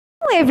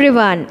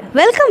Everyone,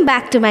 welcome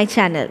back to my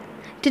channel.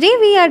 Today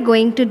we are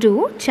going to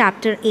do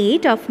chapter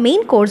 8 of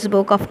main course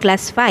book of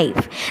class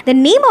 5. The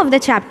name of the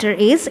chapter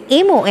is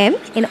M.O.M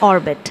in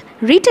orbit,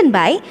 written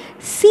by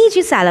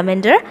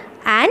C.G.Salamander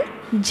and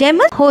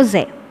Jemma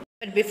Hose.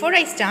 But before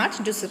I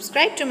start, do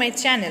subscribe to my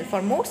channel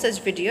for more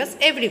such videos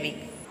every week.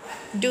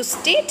 Do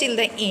stay till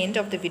the end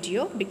of the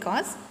video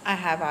because I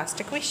have asked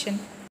a question.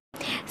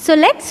 So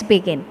let's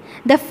begin.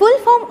 The full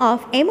form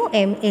of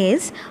M.O.M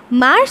is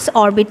Mars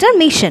Orbiter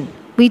Mission,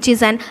 which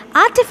is an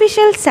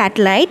artificial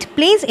satellite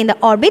placed in the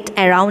orbit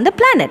around the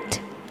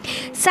planet.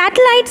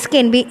 Satellites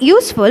can be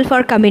useful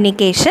for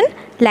communication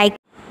like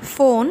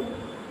phone,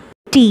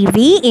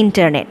 TV,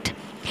 internet.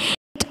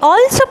 It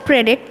also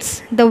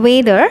predicts the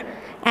weather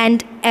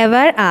and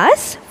aware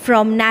us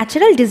from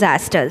natural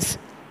disasters.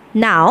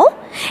 Now,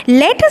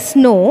 let us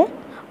know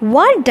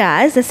what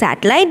does the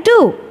satellite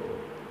do.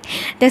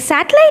 The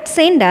satellite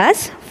sends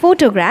us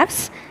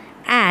photographs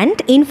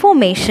and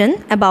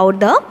information about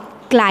the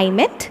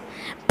climate,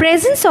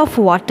 presence of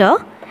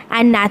water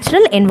and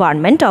natural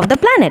environment of the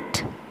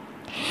planet.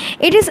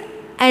 It is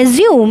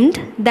assumed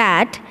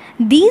that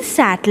these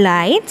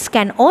satellites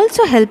can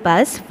also help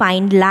us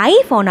find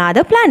life on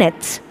other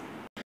planets.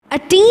 A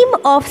team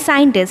of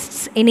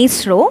scientists in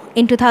ISRO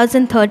in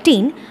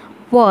 2013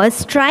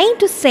 was trying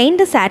to send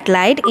a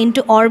satellite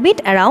into orbit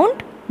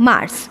around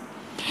Mars.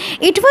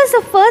 It was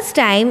the first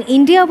time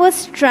India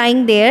was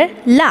trying their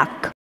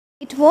luck.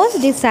 It was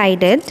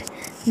decided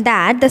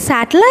that the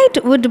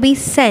satellite would be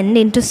sent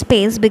into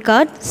space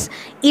because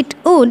it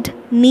would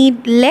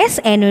need less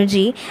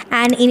energy,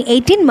 and in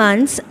 18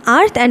 months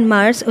Earth and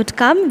Mars would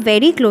come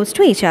very close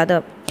to each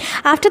other.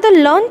 After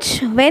the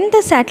launch, when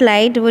the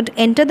satellite would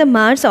enter the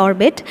Mars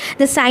orbit,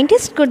 the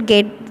scientists could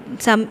get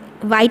some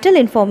vital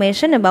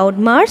information about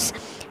Mars'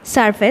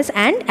 surface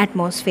and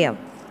atmosphere.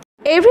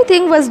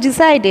 Everything was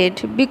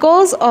decided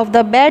because of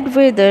the bad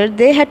weather.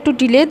 They had to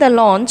delay the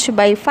launch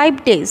by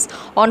 5 days.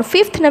 On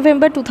 5th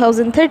November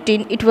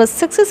 2013, it was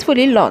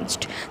successfully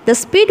launched. The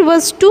speed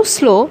was too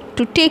slow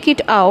to take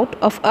it out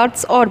of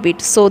Earth's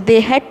orbit, so they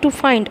had to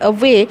find a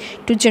way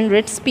to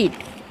generate speed.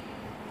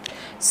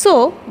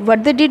 So,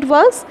 what they did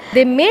was,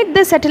 they made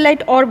the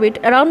satellite orbit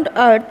around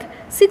Earth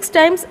 6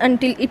 times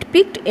until it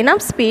picked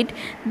enough speed.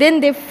 Then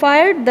they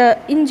fired the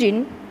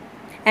engine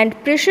and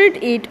pressured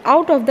it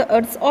out of the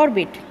Earth's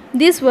orbit.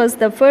 This was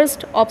the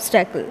first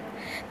obstacle.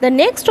 The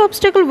next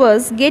obstacle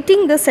was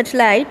getting the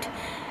satellite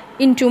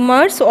into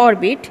Mars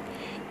orbit.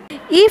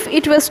 If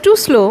it was too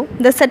slow,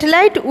 the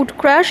satellite would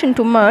crash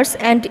into Mars,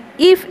 and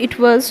if it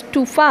was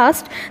too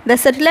fast, the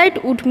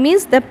satellite would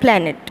miss the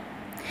planet.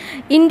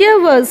 India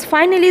was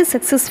finally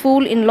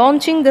successful in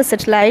launching the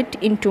satellite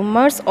into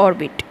Mars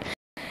orbit.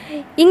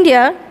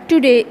 India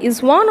today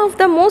is one of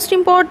the most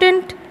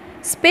important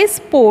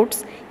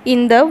spaceports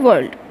in the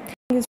world.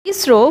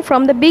 ISRO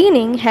from the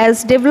beginning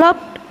has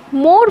developed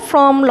more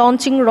from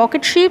launching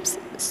rocket ships,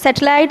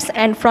 satellites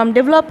and from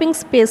developing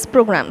space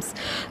programs.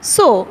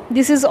 So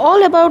this is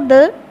all about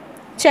the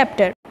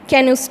chapter.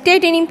 Can you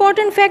state an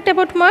important fact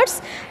about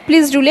Mars?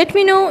 Please do let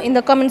me know in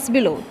the comments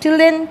below. Till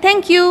then,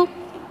 thank you.